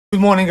Good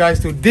morning, guys.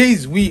 Today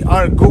we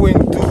are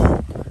going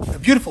to a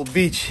beautiful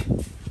beach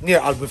near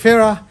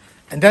Albufeira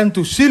and then to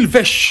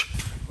Silvesh,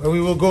 where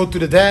we will go to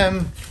the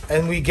dam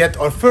and we get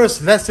our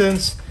first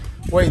lessons.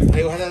 Wait,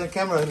 you had a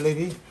camera,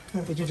 lady.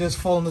 Did you just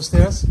fall on the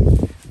stairs?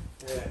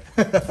 Yeah.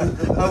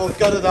 I will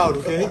cut it out,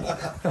 okay?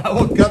 I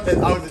will cut that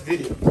out of the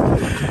video.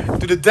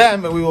 To the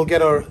dam and we will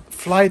get our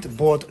flight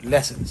board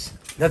lessons.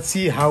 Let's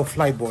see how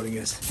flight boarding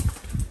is.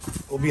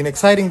 It will be an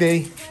exciting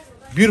day,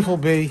 beautiful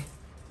bay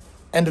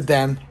and the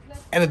dam.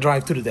 And a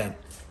drive to the dam.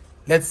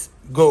 Let's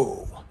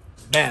go.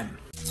 Bam.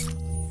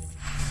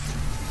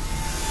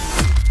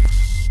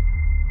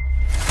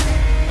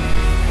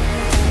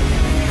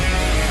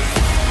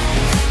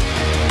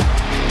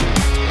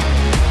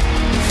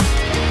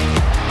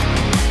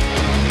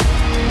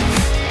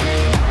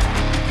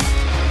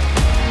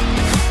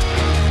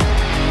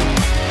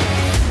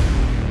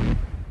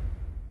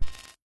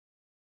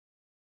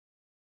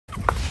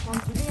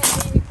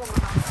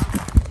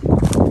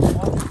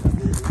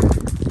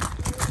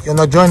 You're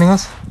not joining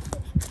us?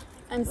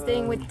 I'm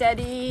staying with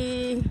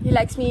Daddy. He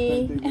likes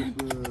me.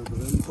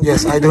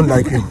 Yes, I don't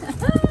like you.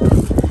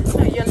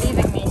 No, you're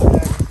leaving me.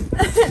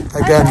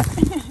 Again.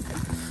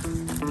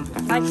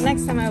 Like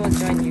next time I will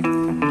join you.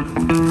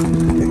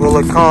 Will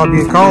the car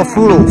be a car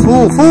full?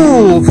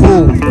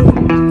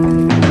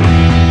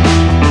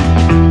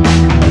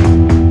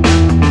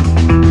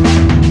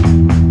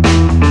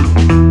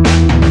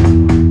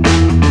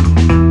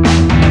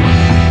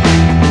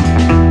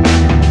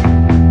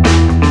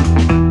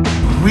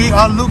 We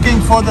are looking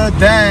for the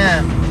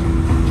dam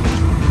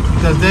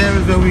because there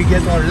is where we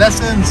get our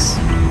lessons,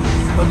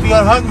 but we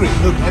are hungry.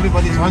 Look,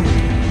 everybody's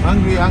hungry.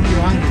 Hungry. The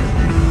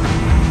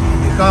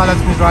car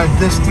lets me drive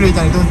this street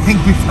and I don't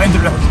think we find the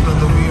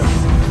restaurant over here.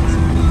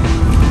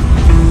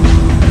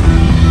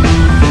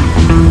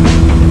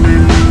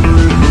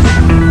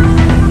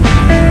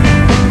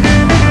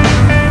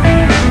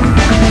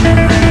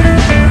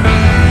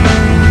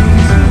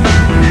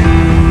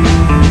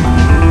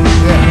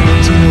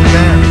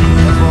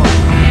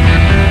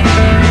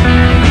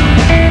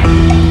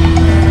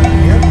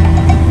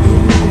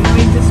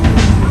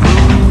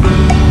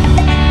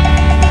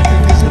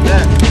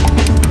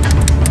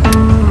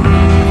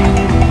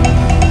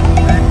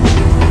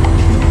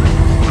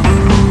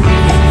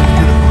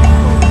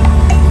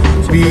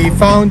 We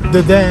found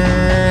the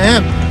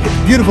dam.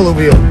 It's beautiful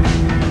over here.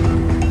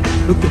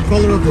 Look the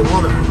color of the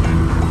water.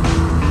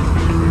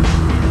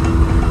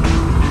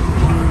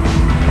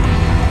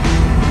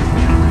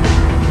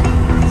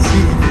 Let's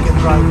see if we can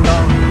drive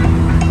down.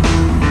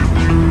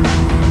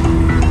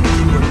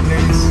 See the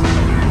place.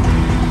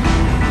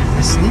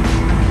 Asleep.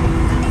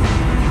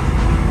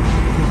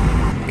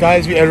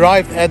 Guys, we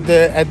arrived at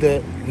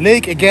the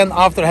lake again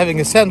after having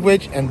a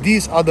sandwich, and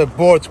these are the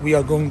boards we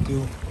are going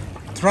to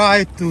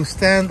try to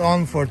stand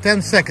on for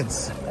 10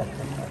 seconds.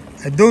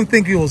 I don't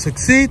think we will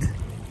succeed,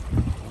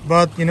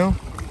 but you know,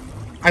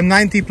 I'm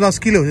 90 plus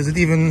kilos. Is it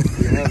even?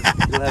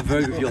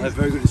 You'll have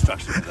very good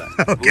instruction for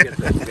that. Okay.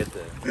 We'll get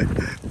there.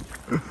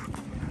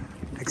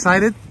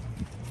 Excited?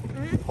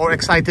 Or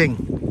exciting?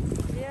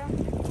 Yeah.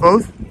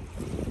 Both?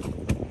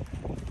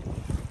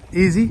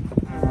 Easy?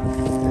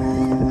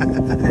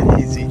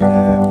 Easy.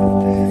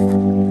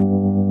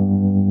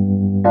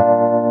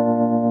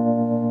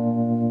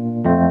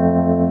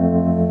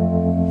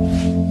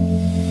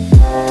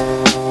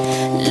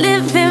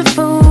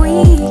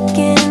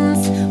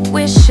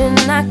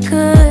 I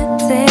could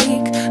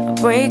take a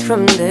break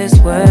from this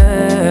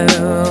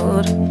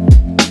world,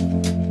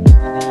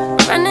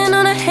 running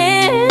on a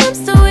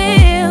hamster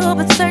wheel,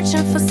 but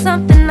searching for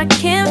something I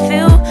can't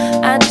feel.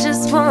 I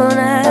just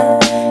wanna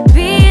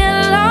be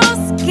a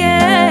lost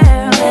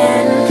girl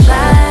and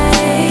fly.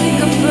 Take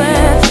a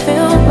breath,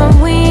 feel my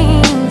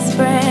wings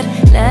spread,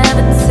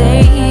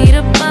 levitate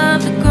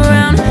above the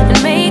ground and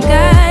make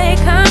eye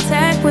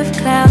contact with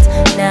clouds.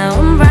 Now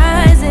I'm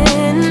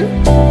rising,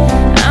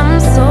 I'm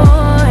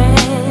soaring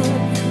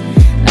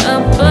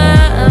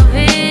above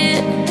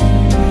it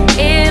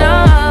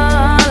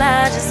all.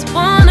 I just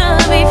wanna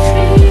be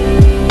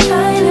free.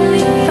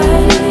 Finally,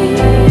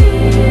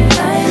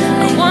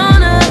 I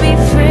wanna be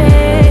free.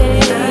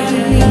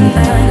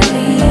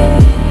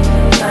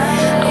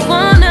 I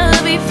wanna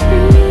be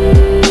free.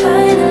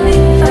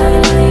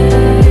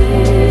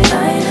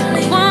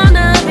 I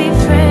wanna be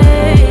free.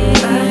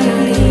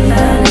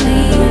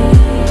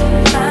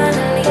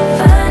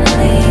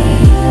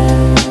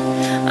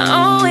 I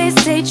always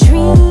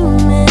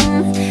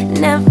daydreaming,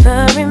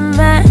 never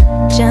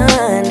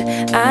imagined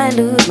I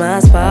lose my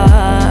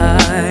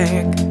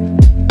spark.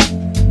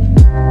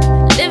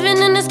 Living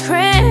in this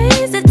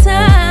crazy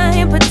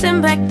time,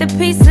 putting back the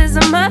pieces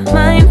of my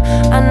mind.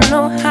 I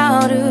know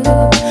how to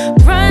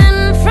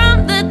run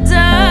from the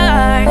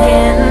dark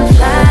and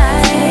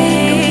fly.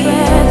 Take a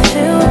breath,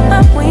 feel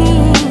my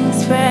wings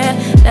spread,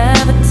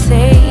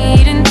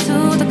 levitate into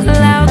the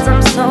clouds.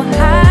 I'm so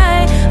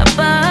high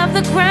above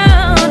the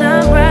ground,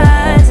 I'm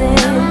rising.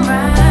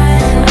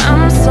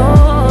 I'm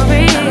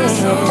soaring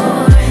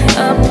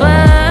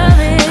above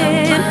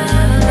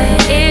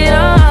it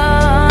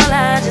all.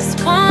 I just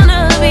wanna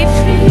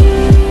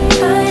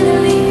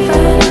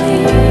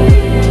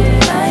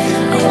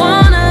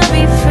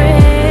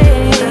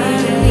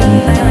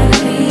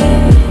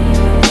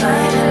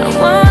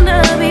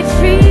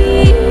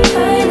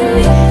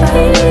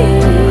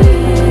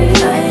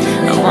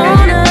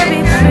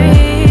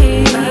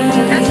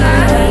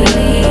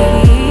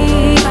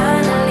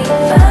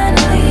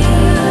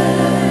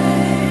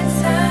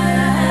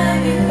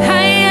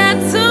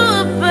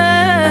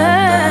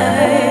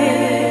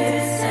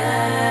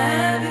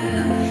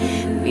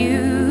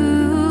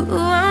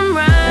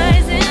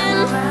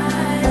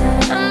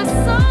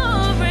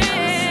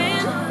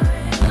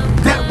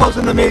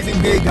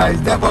amazing day,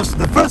 guys. That was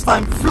the first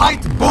time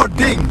flight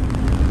boarding.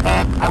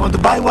 I want to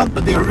buy one,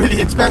 but they are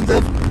really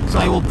expensive, so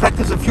I will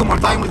practice a few more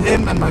times with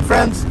him and my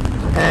friends,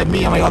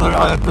 me and my other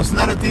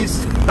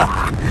personalities.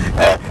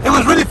 It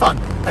was really fun.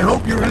 I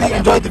hope you really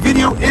enjoyed the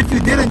video. If you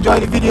did enjoy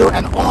the video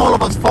and all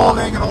of us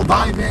falling and all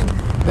diving,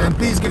 then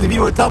please give the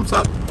video a thumbs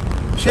up,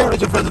 share it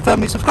with your friends and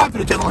family, subscribe to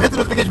the channel, hit the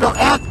notification bell,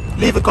 and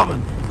leave a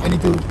comment. I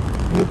need to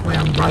look where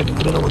I'm driving.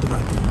 I don't know what to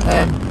drive.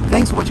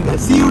 Thanks for watching,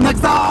 guys. See you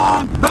next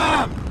time.